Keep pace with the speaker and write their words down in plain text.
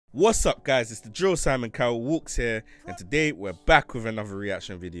What's up guys, it's the Drill Simon Carol Walkz here, and today we're back with another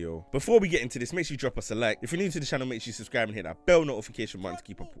reaction video. Before we get into this, make sure you drop us a like. If you're new to the channel, make sure you subscribe and hit that bell notification button to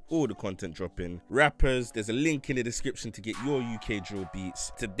keep up with all the content dropping. Rappers, there's a link in the description to get your UK drill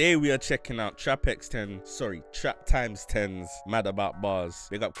beats. Today we are checking out Trapx10's Mad About Bars.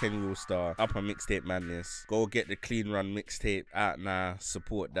 Big up Kenny Allstar, Upper Mixtape Madness. Go get the Clean Run mixtape out now,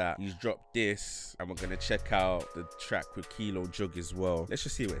 support that. He's dropped this, and we're gonna check out the track with Kilo Jug as well. Let's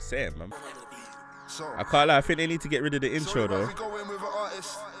just see what it's saying, man. I can't lie, I think they need to get rid of the intro though. We go in with an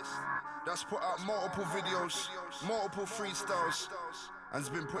artist that's put out multiple videos, multiple freestyles, and has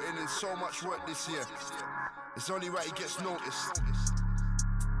been putting in so much work this year. It's only right he gets noticed.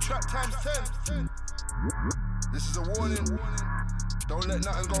 Trapx10. This is a warning. Don't let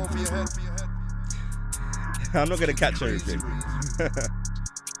nothing go over your head. I'm not gonna catch everything.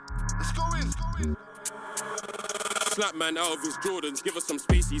 Let's go in. Slap man out of his Jordans, give us some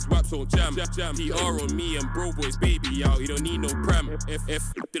species, waps on jam. TR on me and bro boy's baby out, he don't need no pram. If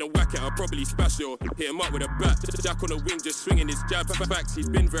didn't whack it, I'll probably smash it or hit him up with a bat. Jack on the wing, just swinging his jab. Facts, he's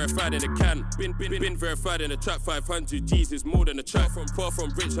been verified in the can. Been verified in the Trap500 G's is more than a trap. Far from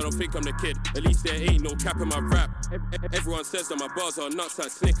rich, I don't think I'm the kid. At least there ain't no cap in my rap. Everyone says that my bars are nuts like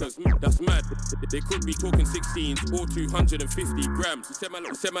Snickers. That's mad. They could be talking 16s or 250 grams.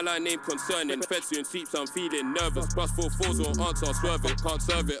 Said my line name concerning feds and sweeps, I'm feeling nervous. Plus 4-4s or answer, I'll swerve it. Can't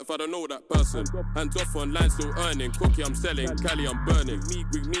serve it if I don't know that person. Hands off on line, still earning. Cookie I'm selling, Cali I'm burning.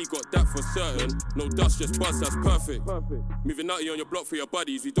 With me got that for certain. No dust, just buzz, that's perfect. Moving nutty on your block for your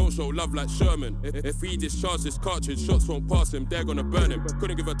buddies. We don't show love like Sherman. If we discharge this cartridge, shots won't pass him, they're gonna burn him.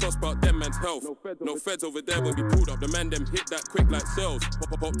 Couldn't give a toss about them man's health. No feds over there when we pulled up. The man them hit that quick like cells.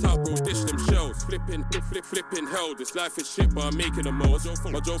 Popped out, bro, dish them shells. Flipping hell. This life is shit, but I'm making the most.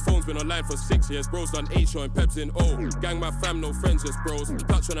 My Joe phone's been online for 6 years. Bros done 8 showing peps in O. Gang my fam, no friends, just bros.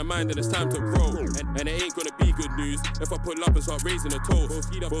 Touch on the mind and it's time to grow. And it ain't gonna be good news if I pull up and start raising a toast.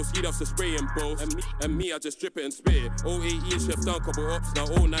 Both ski ups to spray and both. And me, I just strip it and spit it. 018 chef down, couple ops. Now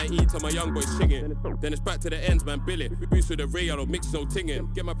 019 till my young boys singing. Then it's back to the ends, man, bill it. Boost with the ray, I don't mix no tinging.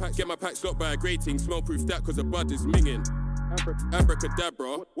 Get my packs locked by a grating. Smell proof that cause the bud is minging.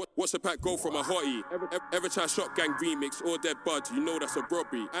 Abracadabra, what's a pack go from a hottie? Ever try shotgun remix or dead bud, you know that's a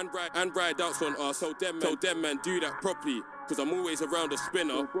robbery. And ride outs on us, tell them man do that properly. Cause I'm always around a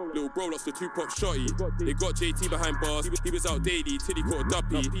spinner. Little bro lost the 2-pop shotty. They got JT behind bars, he was out daily till he caught a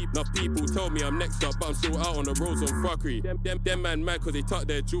duppy. Enough people tell me I'm next up, but I'm still out on the roads on fuckery. Them man mad cause they tuck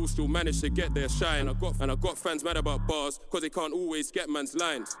their jewels, still managed to get their shine. I got fans mad about bars cause they can't always get man's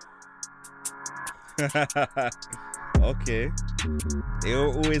lines. Okay, they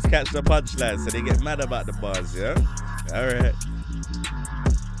don't always catch the punchline, so they get mad about the bars, yeah? Alright.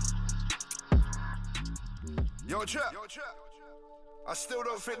 Yo, Trap. I still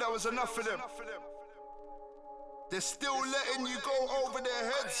don't think that was enough for them. They're still letting you go over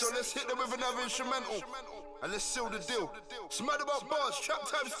their heads, so let's hit them with another instrumental. And let's seal the deal. It's Mad About Bars,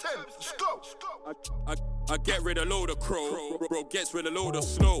 Trapx10. Let's go. I get rid of load of crow, bro gets rid of load of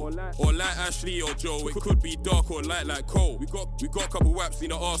snow. Or like Ashley or Joe, it could be dark or light like coal. We got a couple waps in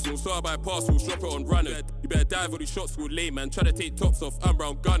the arsenal, so I buy parcels, drop it on runners. You better dive all these shots will lay, man. Try to take tops off and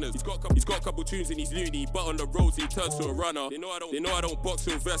brown gunners. He's got a couple tunes in his loony, but on the roads he turns to a runner. They know I don't box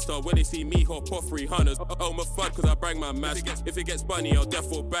Sylvester when they see me hop off 300s. Oh my fud cause I bang my mask. If it gets bunny, I'll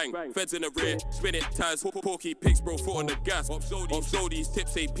therefore bang. Feds in the rear, spin it, ties, porky pigs, bro, foot on the gas. Obso these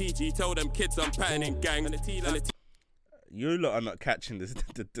tips say PG, tell them kids I'm patterning gang. You lot are not catching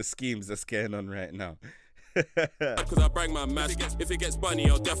the schemes that's going on right now. Cause I bang my mask. If it gets bunny,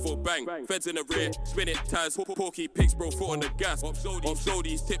 I'll therefore bang. Feds in the rear, spin it, ties, porky pigs, bro, foot on the gas. Obso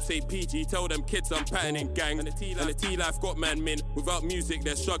these tips say PG, tell them kids I'm patterning gang. And the T-Life got man min. Without music,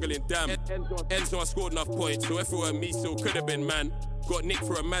 they're struggling, damn. Ends know I scored enough points, so if it were me, still could have been man. Got nicked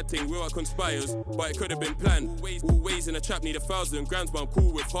for a mad thing, we are conspires, but it could have been planned. Always in a trap, need 1,000 grams, but I'm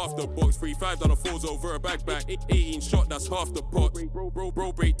cool with half the box. 3-5 down the 4s over a back. 18 shot, that's half the pot.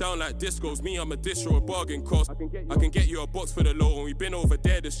 Bro break down like discos. Me, I'm a distro, a bargain cost. I can get you a box for the low, and we been over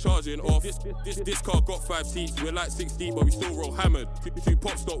there discharging off. This car got 5 seats, we're like 6 deep, but we still roll hammered. 2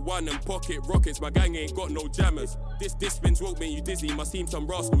 pops got 1 and pocket rockets. My gang ain't got no jammers. This spins won't make you dizzy. Must seem some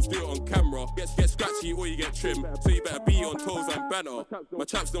rascals do it on camera. Get scratchy or you get trimmed, so you better be on toes and banner. My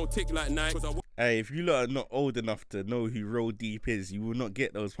chaps don't tick like 9. Hey, if you lot are not old enough to know who Roll Deep is, you will not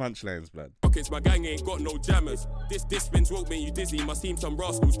get those punchlines, blood. Pockets, my gang ain't got no jammers. This spins won't make you dizzy. Must seem some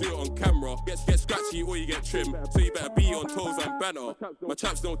rascals do it on camera. Get scratchy or you get trimmed. So you better be on toes and banner. My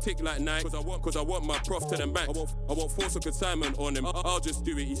chaps don't tick like Nike, cause I want my prof to the max. I won't force a consignment on him. I'll just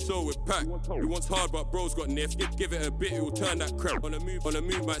do it. He's so with pack. He wants hard, but bro's got niff. Give it a bit, it will turn that crap. On the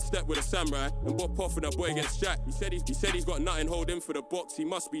move, might step with a samurai and bop off when a boy gets jacked. He said he's got nothing holding for the box. He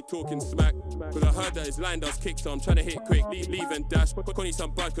must be talking smack. Cause I heard that his line does kick, so I'm trying to hit quick. Leave and dash. Connie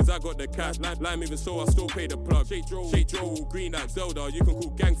some bad cause I got the cash. Line moving, so I still pay the plug. Shake Joe, green like Zelda. You can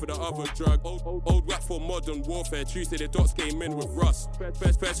call gang for the other drug. Old rap for modern warfare. Tuesday the dots came in with rust.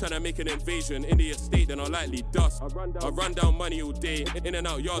 First trying to make an invasion in the estate, then I'll likely dust. I run down money all day. In and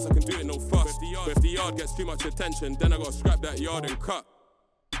out yards, I can do it no fuss. But if the yard gets too much attention, then I gotta scrap that yard and cut.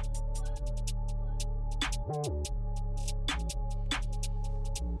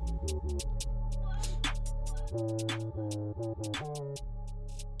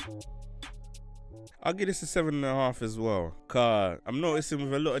 I'll give this a 7.5 as well. Cause I'm noticing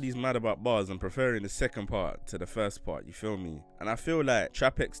with a lot of these mad about bars, I'm preferring the second part to the first part, you feel me? And I feel like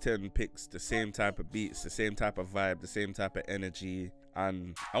Trapx10 picks the same type of beats, the same type of vibe, the same type of energy.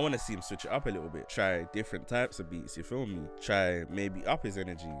 And I want to see him switch it up a little bit, try different types of beats, you feel me? Try maybe up his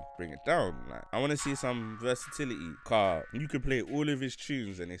energy, bring it down. Like, I want to see some versatility. Cause you can play all of his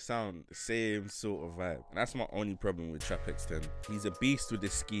tunes and they sound the same sort of vibe. And that's my only problem with Trapx10. He's a beast with the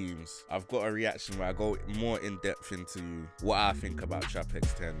schemes. I've got a reaction where I go more in depth into what I think about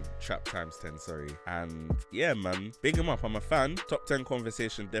Trapx10, Trap10, sorry. And yeah, man, big him up. I'm a fan. Top 10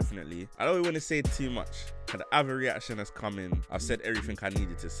 conversation, definitely. I don't want to say too much. The other reaction has come in. I've said everything I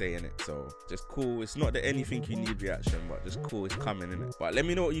needed to say in it, so just cool. It's not the anything you need reaction, but just cool, it's coming in it. But let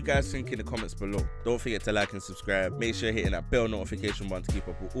me know what you guys think in the comments below. Don't forget to like and subscribe. Make sure you're hitting that bell notification button to keep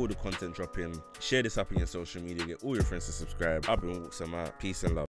up with all the content dropping. Share this up in your social media, get all your friends to subscribe. I've been Walkz, I'm out. Peace and love.